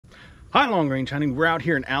Hi, long range hunting. We're out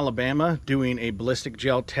here in Alabama doing a ballistic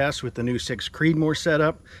gel test with the new 6 Creedmoor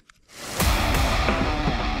setup.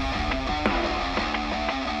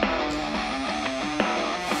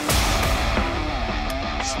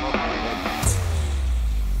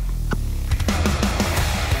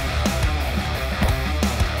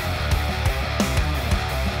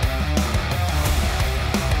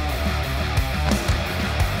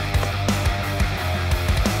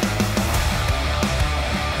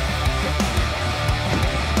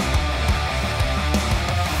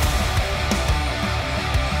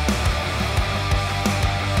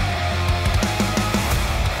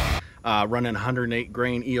 Running 108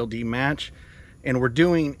 grain ELD match, and we're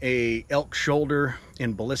doing a elk shoulder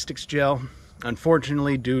in ballistics gel.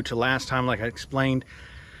 Unfortunately, due to last time, like I explained,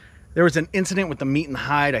 there was an incident with the meat and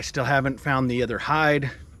hide. I still haven't found the other hide,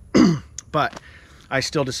 but I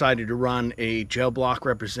still decided to run a gel block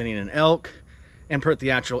representing an elk and put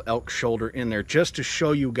the actual elk shoulder in there just to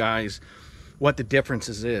show you guys what the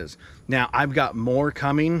differences is. Now, I've got more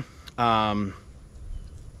coming.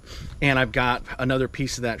 And I've got another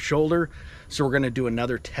piece of that shoulder, so we're going to do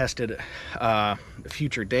another test at a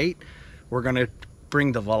future date. We're going to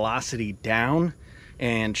bring the velocity down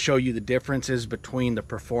and show you the differences between the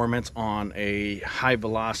performance on a high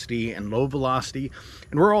velocity and low velocity.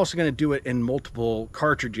 And we're also going to do it in multiple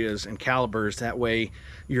cartridges and calibers. That way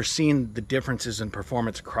you're seeing the differences in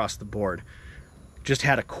performance across the board. Just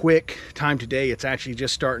had a quick time today. It's actually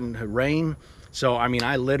just starting to rain. So, I mean,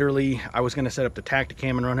 I was going to set up the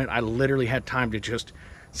Tacticam and run it. I literally had time to just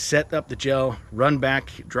set up the gel, run back,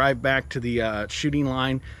 drive back to the shooting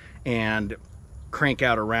line, and crank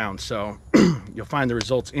out a round. So, you'll find the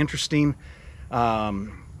results interesting.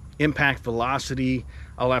 Impact velocity,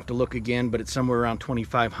 I'll have to look again, but it's somewhere around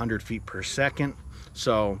 2,500 feet per second.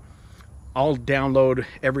 So, I'll download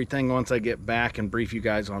everything once I get back and brief you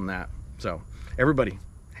guys on that. So, everybody,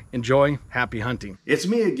 enjoy, happy hunting. It's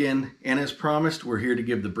me again, and as promised, we're here to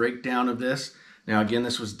give the breakdown of this. Now again,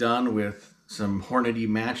 this was done with some Hornady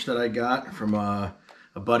match that I got from a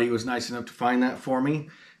buddy who was nice enough to find that for me.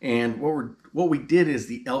 And what we did is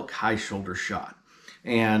the elk high shoulder shot.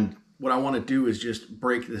 And what I want to do is just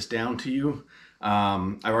break this down to you.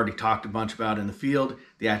 I've already talked a bunch about it in the field.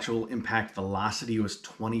 The actual impact velocity was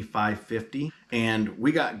 2550, and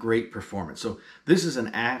we got great performance. So this is an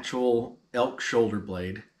actual elk shoulder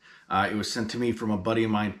blade. It was sent to me from a buddy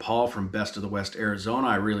of mine, Paul, from Best of the West, Arizona.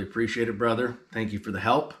 I really appreciate it, brother. Thank you for the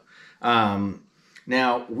help.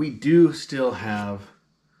 Now, we do still have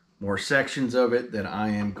more sections of it that I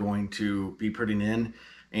am going to be putting in,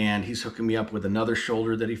 and he's hooking me up with another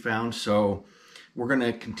shoulder that he found. So we're going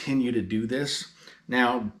to continue to do this.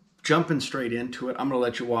 Now, jumping straight into it, I'm going to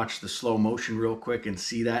let you watch the slow motion real quick and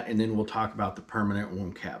see that, and then we'll talk about the permanent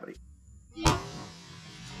wound cavity.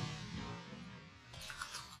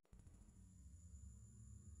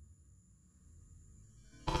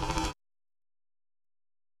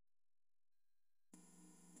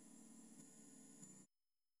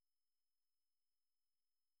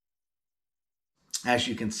 As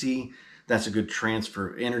you can see, that's a good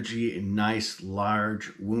transfer of energy, a nice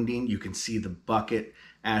large wounding. You can see the bucket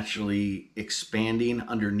actually expanding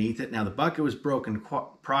underneath it. Now the bucket was broken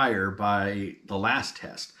prior by the last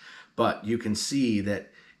test, but you can see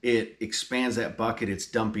that it expands that bucket. It's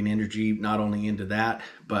dumping energy not only into that,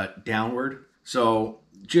 but downward. So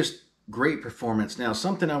just great performance. Now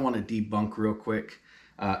something I want to debunk real quick.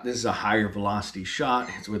 This is a higher velocity shot.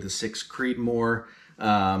 It's with a 6 Creedmoor.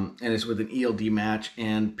 And it's with an ELD match,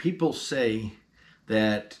 and people say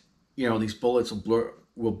that, you know, these bullets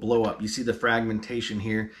will blow up. You see the fragmentation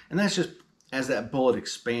here, and that's just as that bullet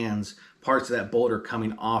expands, parts of that bullet are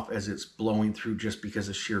coming off as it's blowing through just because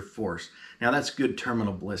of sheer force. Now that's good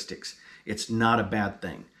terminal ballistics. It's not a bad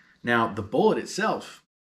thing. Now the bullet itself,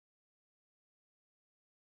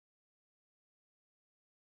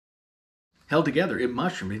 held together, it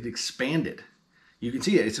mushroomed, it expanded. You can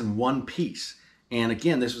see it, it's in one piece. And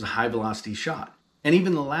again, this was a high velocity shot. And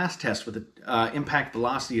even the last test with the impact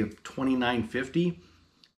velocity of 2950,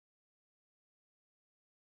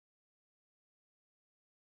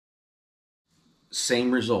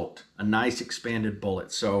 same result, a nice expanded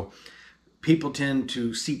bullet. So people tend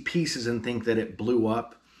to see pieces and think that it blew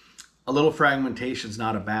up. A little fragmentation is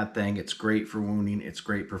not a bad thing. It's great for wounding. It's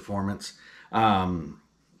great performance. Now,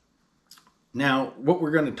 what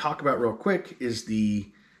we're going to talk about real quick is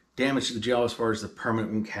the damage to the gel as far as the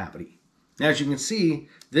permanent wound cavity. Now, as you can see,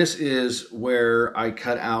 this is where I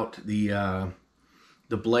cut out the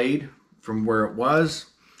blade from where it was.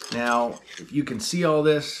 Now, if you can see all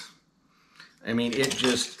this, I mean,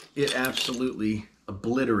 it absolutely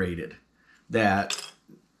obliterated that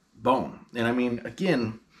bone. And I mean,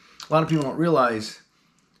 again, a lot of people don't realize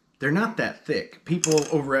they're not that thick. People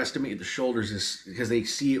overestimate the shoulders because they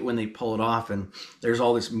see it when they pull it off, and there's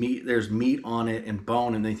all this meat, there's meat on it and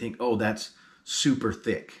bone, and they think, oh, that's super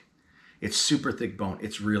thick. It's super thick bone.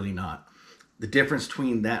 It's really not. The difference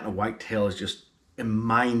between that and a whitetail is just a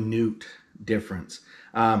minute difference.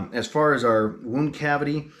 As far as our wound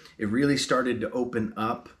cavity, it really started to open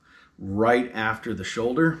up right after the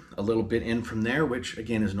shoulder, a little bit in from there, which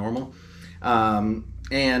again is normal.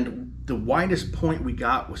 And the widest point we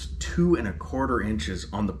got was 2¼ inches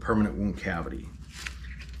on the permanent wound cavity.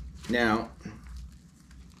 Now,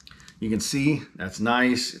 you can see that's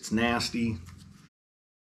nice, it's nasty.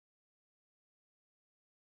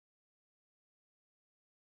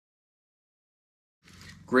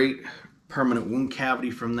 Great permanent wound cavity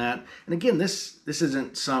from that. And again, this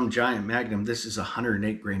isn't some giant magnum, this is a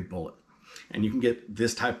 108 grain bullet. And you can get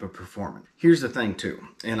this type of performance. Here's the thing too,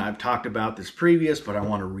 and I've talked about this previous, but I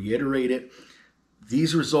want to reiterate it.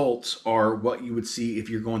 These results are what you would see if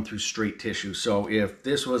you're going through straight tissue. So if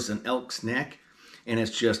this was an elk's neck and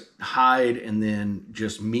it's just hide and then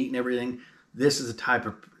just meat and everything, this is the type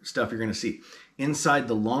of stuff you're going to see. Inside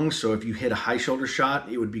the lungs, so if you hit a high shoulder shot,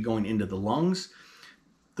 it would be going into the lungs.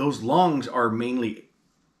 Those lungs are mainly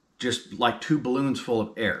just like 2 balloons full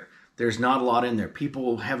of air. There's not a lot in there.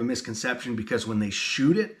 People have a misconception because when they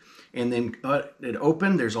shoot it and then cut it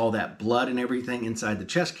open, there's all that blood and everything inside the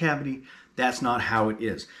chest cavity. That's not how it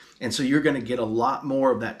is. And so you're going to get a lot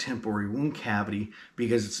more of that temporary wound cavity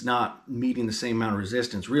because it's not meeting the same amount of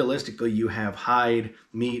resistance. Realistically, you have hide,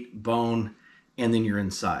 meat, bone, and then you're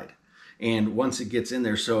inside. And once it gets in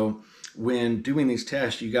there, so when doing these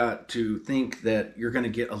tests, you got to think that you're going to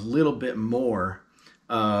get a little bit more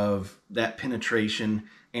of that penetration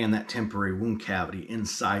and that temporary wound cavity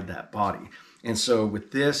inside that body. And so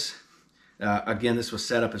with this, again, this was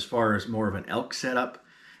set up as far as more of an elk setup,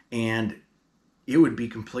 and it would be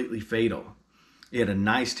completely fatal. It had a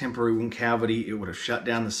nice temporary wound cavity. It would have shut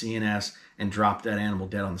down the CNS and dropped that animal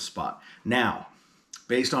dead on the spot. Now,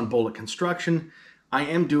 based on bullet construction, I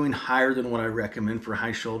am doing higher than what I recommend for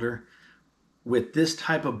high shoulder. With this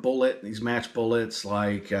type of bullet, these match bullets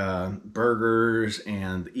like Burgers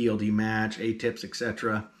and ELD match, A-tips,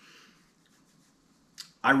 etc.,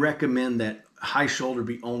 I recommend that high shoulder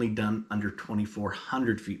be only done under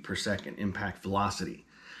 2,400 feet per second impact velocity.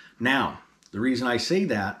 Now, the reason I say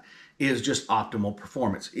that is just optimal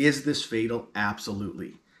performance. Is this fatal?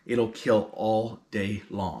 Absolutely. It'll kill all day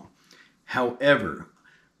long. However,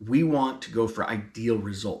 we want to go for ideal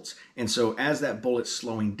results. And so as that bullet's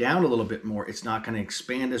slowing down a little bit more, it's not going to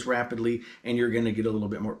expand as rapidly and you're going to get a little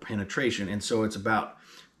bit more penetration. And so it's about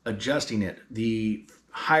adjusting it. The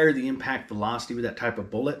higher the impact velocity with that type of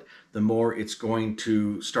bullet, the more it's going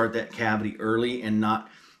to start that cavity early and not,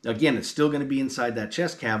 again, it's still going to be inside that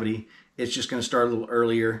chest cavity. It's just going to start a little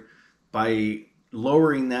earlier. By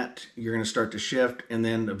lowering that, you're going to start to shift and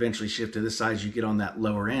then eventually shift to this side as you get on that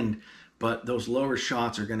lower end. But those lower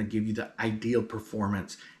shots are going to give you the ideal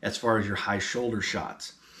performance as far as your high shoulder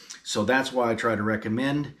shots. So that's why I try to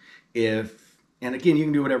recommend and again, you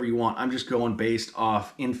can do whatever you want. I'm just going based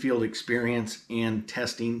off in-field experience and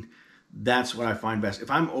testing. That's what I find best.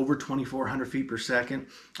 If I'm over 2,400 feet per second,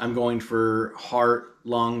 I'm going for heart,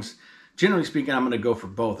 lungs. Generally speaking, I'm going to go for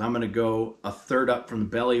both. I'm going to go a third up from the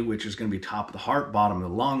belly, which is going to be top of the heart, bottom of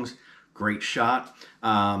the lungs. Great shot.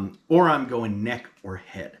 Or I'm going neck or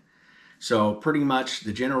head. So pretty much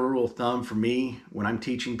the general rule of thumb for me when I'm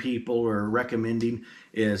teaching people or recommending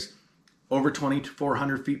is over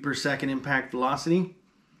 2,400 feet per second impact velocity,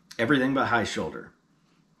 everything but high shoulder.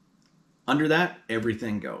 Under that,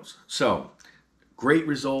 everything goes. So great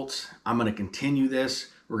results. I'm going to continue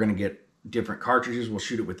this. We're going to get different cartridges. We'll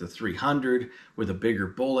shoot it with the 300 with a bigger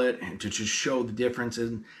bullet and to just show the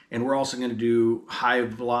differences. And we're also going to do high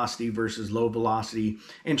velocity versus low velocity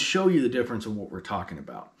and show you the difference of what we're talking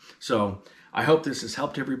about. So I hope this has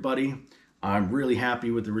helped everybody. I'm really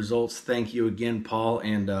happy with the results. Thank you again, Paul.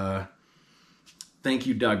 And thank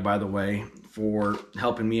you, Doug, by the way, for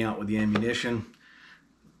helping me out with the ammunition.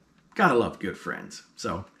 Gotta love good friends.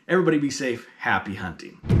 So everybody be safe. Happy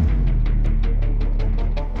hunting.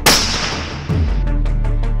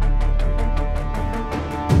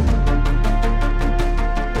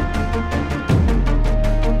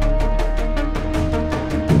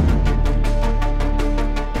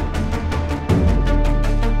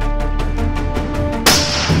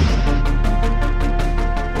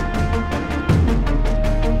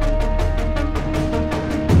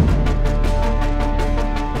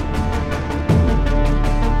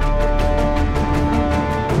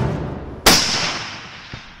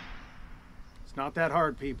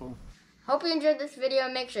 people. Hope you enjoyed this video.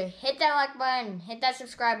 Make sure to hit that like button, hit that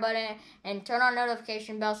subscribe button, and turn on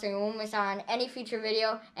notification bell so you won't miss out on any future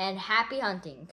video. And happy hunting.